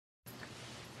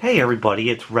Hey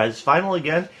everybody, it's Res Final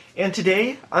again, and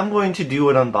today I'm going to do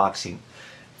an unboxing.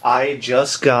 I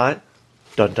just got,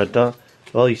 dun dun dun,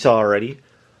 well you saw already,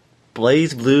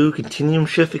 blazblue Continuum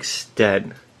Shift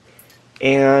Extend.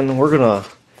 And we're gonna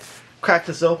crack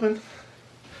this open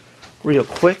real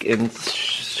quick and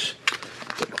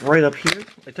like right up here.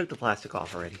 I took the plastic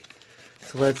off already.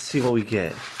 So let's see what we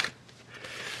get.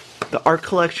 The art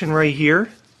collection right here,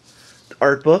 the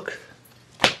art book,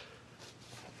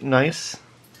 nice.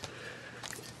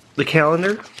 The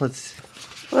calendar, well,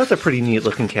 that's a pretty neat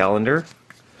looking calendar.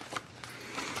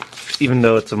 Even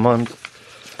though it's a month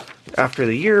after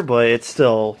the year, but it's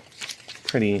still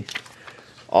pretty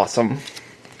awesome.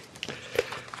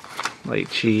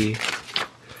 Lychee,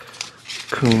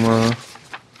 Kuma,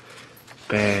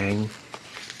 Bang,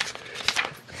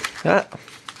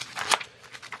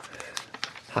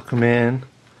 Hakuman,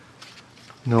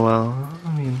 Noel,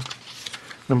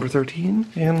 number 13,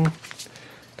 and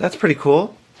that's pretty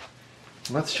cool.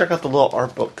 Let's check out the little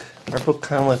art book. Art book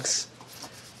kind of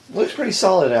looks pretty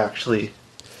solid actually.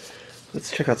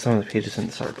 Let's check out some of the pages in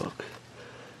this art book.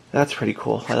 That's pretty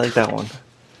cool. I like that one.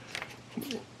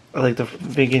 I like the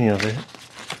beginning of it.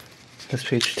 That's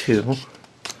page 2.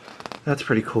 That's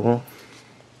pretty cool.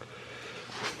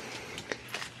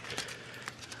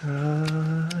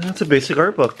 That's a basic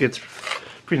art book. It's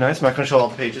pretty nice. I'm not going to show all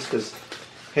the pages because,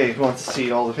 hey, who wants to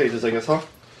see all the pages, I guess, huh?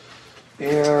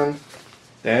 And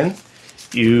then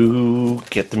you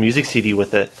get the music CD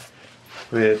with it,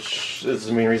 which is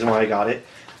the main reason why I got it.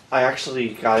 I actually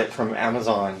got it from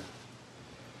Amazon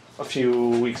a few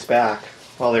weeks back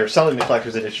while they were selling the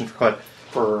collector's edition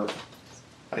for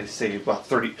I'd say about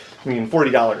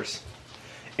 $40.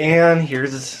 And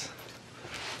here's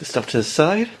the stuff to the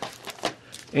side,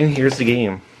 and here's the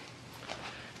game.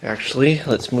 Actually,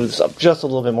 let's move this up just a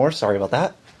little bit more. Sorry about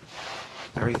that.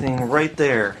 Everything right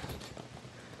there.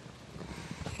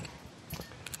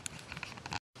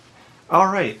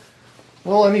 Alright,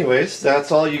 well anyways,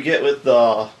 that's all you get with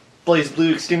the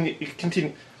blazblue sorry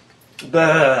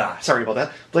about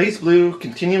that. blazblue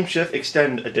Continuum Shift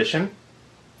Extend Edition,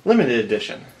 Limited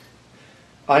Edition.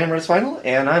 I am Res Final,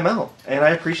 and I'm out. And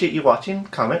I appreciate you watching.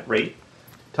 Comment, rate,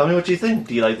 tell me what you think.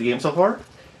 Do you like the game so far?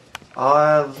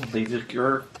 Leave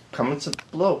your comments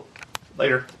below.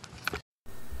 Later.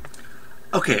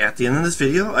 Okay, at the end of this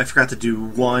video, I forgot to do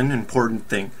one important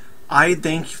thing. I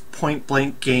thank Point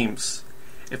Blank Games.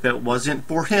 If it wasn't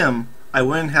for him, I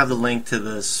wouldn't have the link to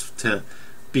this to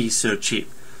be so cheap.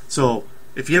 So,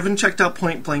 if you haven't checked out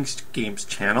Point Blank Games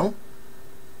channel,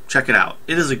 check it out.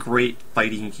 It is a great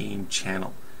fighting game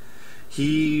channel.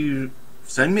 He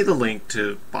sent me the link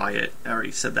to buy it. I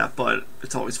already said that, but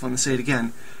it's always fun to say it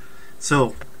again.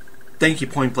 So, thank you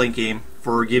Point Blank Game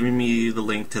for giving me the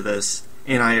link to this,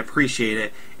 and I appreciate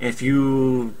it. And if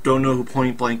you don't know who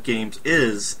Point Blank Games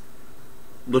is,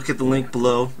 look at the link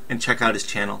below and check out his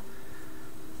channel.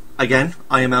 Again,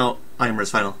 I am out. I am Res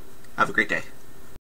Final. Have a great day.